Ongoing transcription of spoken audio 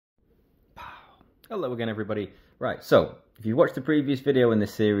Hello again, everybody. Right, so if you watched the previous video in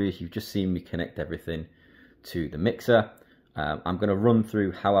this series, you've just seen me connect everything to the mixer. I'm going to run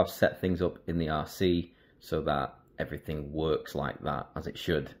through how I've set things up in the RC so that everything works like that as it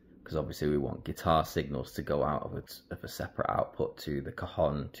should, because obviously we want guitar signals to go out of a separate output to the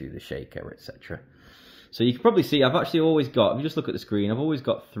cajon, to the shaker, etc. So you can probably see I've actually always got, if you just look at the screen, I've always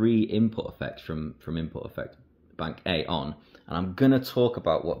got 3 input effects from input effect bank A on, and I'm going to talk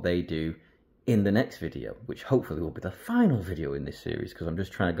about what they do in the next video, which hopefully will be the final video in this series, because I'm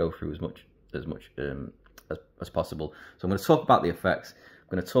just trying to go through as much as possible. So I'm going to talk about the effects.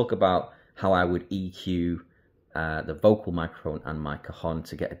 I'm going to talk about how I would EQ the vocal microphone and my cajon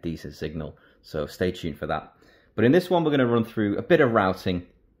to get a decent signal. So stay tuned for that. But in this one, we're going to run through a bit of routing,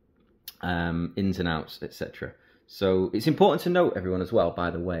 ins and outs, etc. So it's important to note, everyone, as well, by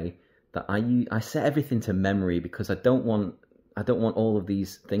the way, that I set everything to memory because I don't want all of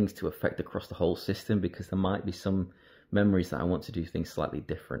these things to affect across the whole system, because there might be some memories that I want to do things slightly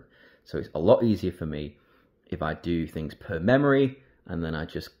different. So it's a lot easier for me if I do things per memory, and then I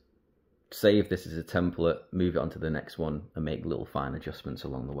just save this as a template, move it onto the next one, and make little fine adjustments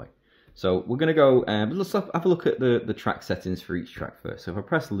along the way. So we're going to go, let's have a look at the track settings for each track first. So if I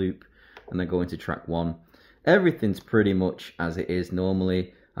press loop and then go into track 1, everything's pretty much as it is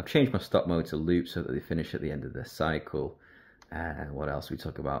normally. I've changed my stop mode to loop so that they finish at the end of the cycle. What else we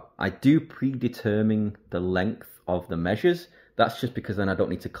talk about? I do predetermine the length of the measures. That's just because then I don't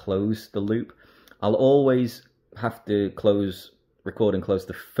need to close the loop. I'll always have to record and close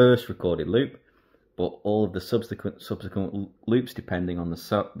the first recorded loop, but all of the subsequent loops, depending on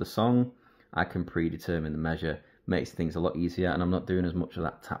the song, I can predetermine the measure. Makes things a lot easier, and I'm not doing as much of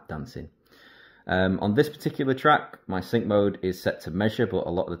that tap dancing. On this particular track, my sync mode is set to measure, but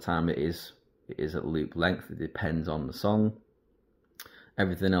a lot of the time it is at loop length. It depends on the song.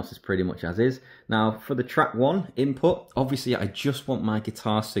 Everything else is pretty much as is. Now, for the track 1 input, obviously I just want my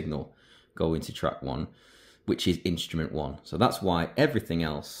guitar signal going to track 1, which is instrument 1. So that's why everything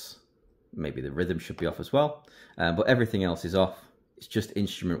else, maybe the rhythm should be off as well, but everything else is off. It's just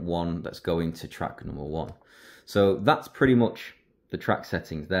instrument 1 that's going to track number 1. So that's pretty much the track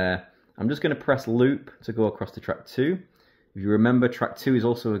settings there. I'm just going to press loop to go across to track 2. If you remember, track 2 is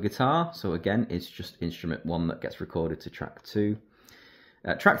also a guitar, so again, it's just instrument 1 that gets recorded to track 2.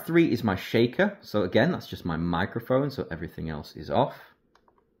 Track 3 is my shaker, so again, that's just my microphone, so everything else is off.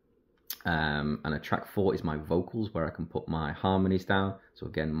 And a track 4 is my vocals, where I can put my harmonies down, so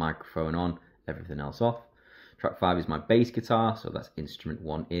again, microphone on, everything else off. Track 5 is my bass guitar, so that's instrument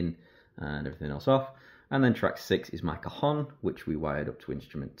 1 in, and everything else off. And then track 6 is my cajon, which we wired up to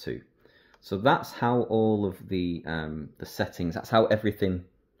instrument 2. So that's how all of the settings, that's how everything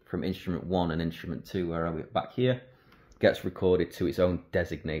from instrument 1 and instrument 2, where are we back here, gets recorded to its own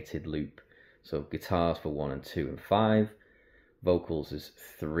designated loop. So guitars for 1 and 2 and 5, vocals is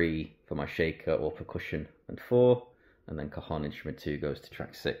 3 for my shaker or percussion and 4, and then cajon instrument 2 goes to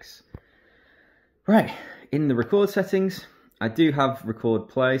track 6. Right, in the record settings, I do have record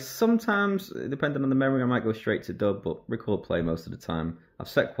play. Sometimes, depending on the memory, I might go straight to dub, but record play most of the time. I've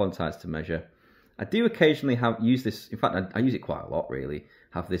set quantize to measure. I do occasionally use this, in fact, I use it quite a lot really,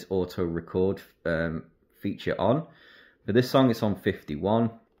 have this auto record feature on. For this song, it's on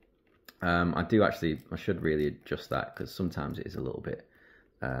 51. I should really adjust that, because sometimes it is a little bit,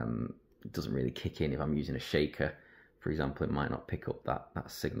 it doesn't really kick in if I'm using a shaker. For example, it might not pick up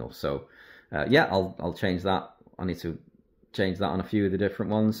that signal. So yeah, I'll change that. I need to change that on a few of the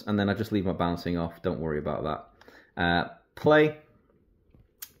different ones, and then I just leave my bouncing off. Don't worry about that. Play.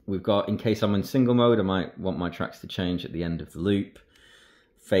 We've got, in case I'm in single mode, I might want my tracks to change at the end of the loop.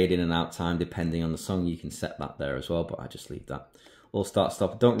 Fade in and out time, depending on the song, you can set that there as well, but I just leave that. All start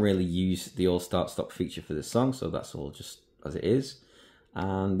stop. I don't really use the all start stop feature for this song, so that's all just as it is.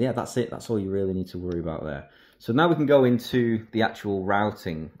 And yeah, that's it. That's all you really need to worry about there. So now we can go into the actual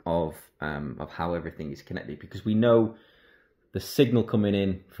routing of how everything is connected, because we know the signal coming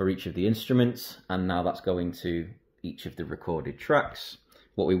in for each of the instruments, and now that's going to each of the recorded tracks.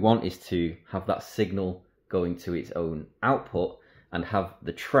 What we want is to have that signal going to its own output and have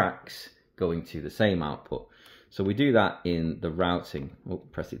the tracks going to the same output. So we do that in the routing. Oh,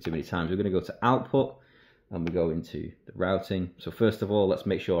 pressed it too many times. We're going to go to output, and we go into the routing. So first of all, let's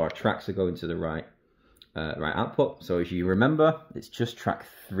make sure our tracks are going to the right output. So as you remember, it's just track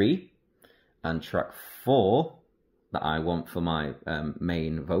 3 and track 4 that I want for my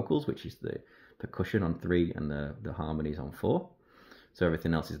main vocals, which is the percussion on 3 and the harmonies on 4. So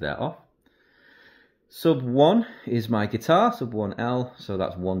everything else is there off. Sub 1 is my guitar, sub 1L, so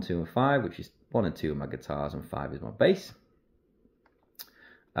that's 1, 2 and 5, which is 1 and 2 are my guitars and 5 is my bass.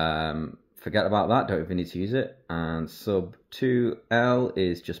 forget about that, don't even need to use it. And sub 2L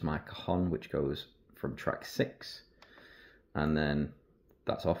is just my cajon, which goes from track 6. And then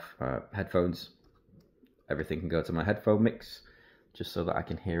that's off. Headphones, everything can go to my headphone mix, just so that I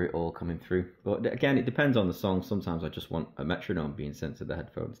can hear it all coming through. But again, it depends on the song. Sometimes I just want a metronome being sent to the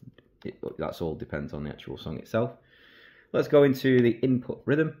headphones. That's all depends on the actual song itself. Let's go into the input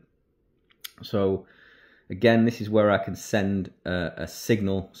rhythm. So again, this is where I can send a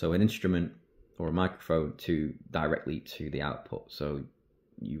signal, so an instrument or a microphone, directly to the output. So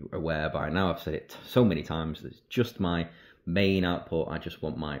you're aware by now, I've said it so many times, it's just my main output. I just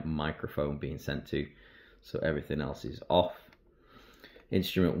want my microphone being sent to, so everything else is off.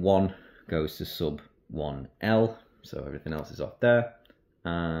 Instrument 1 goes to sub 1L, so everything else is off there.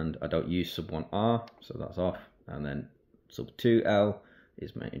 And I don't use sub 1R, so that's off. And then sub 2L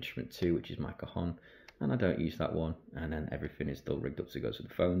is my instrument 2, which is my cajon, and I don't use that one. And then everything is still rigged up to go to the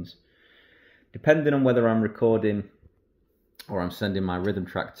phones. Depending on whether I'm recording or I'm sending my rhythm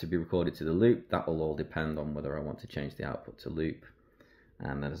track to be recorded to the loop, that will all depend on whether I want to change the output to loop.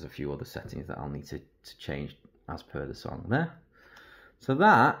 And there's a few other settings that I'll need to change as per the song there. So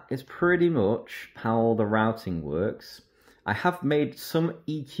that is pretty much how the routing works. I have made some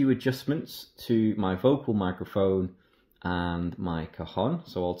EQ adjustments to my vocal microphone and my cajon,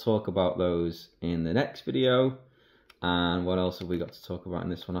 so I'll talk about those in the next video. And what else have we got to talk about in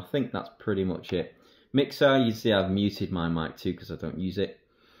this one? I think that's pretty much it. Mixer, you see I've muted my mic too because I don't use it.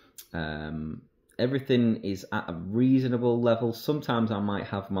 Everything is at a reasonable level. Sometimes I might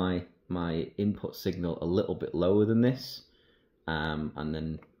have my input signal a little bit lower than this, and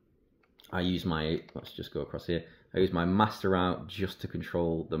then I use my, let's just go across here, I use my master out just to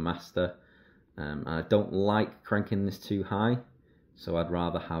control the master. I don't like cranking this too high, so I'd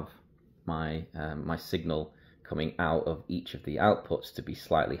rather have my my signal coming out of each of the outputs to be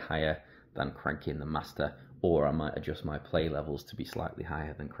slightly higher than cranking the master, or I might adjust my play levels to be slightly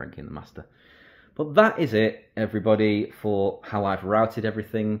higher than cranking the master. But that is it, everybody, for how I've routed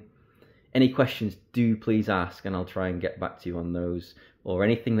everything. Any questions, do please ask, and I'll try and get back to you on those. Or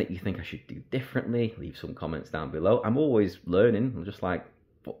anything that you think I should do differently, leave some comments down below. I'm always learning, I'm just like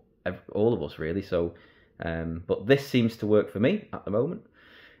all of us really. So, but this seems to work for me at the moment.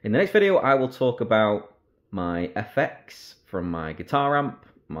 In the next video, I will talk about my FX from my guitar amp,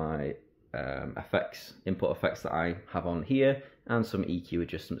 my input effects that I have on here, and some EQ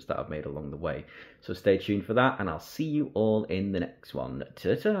adjustments that I've made along the way. So stay tuned for that, and I'll see you all in the next one.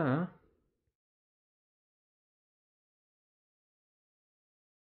 Ta-ta!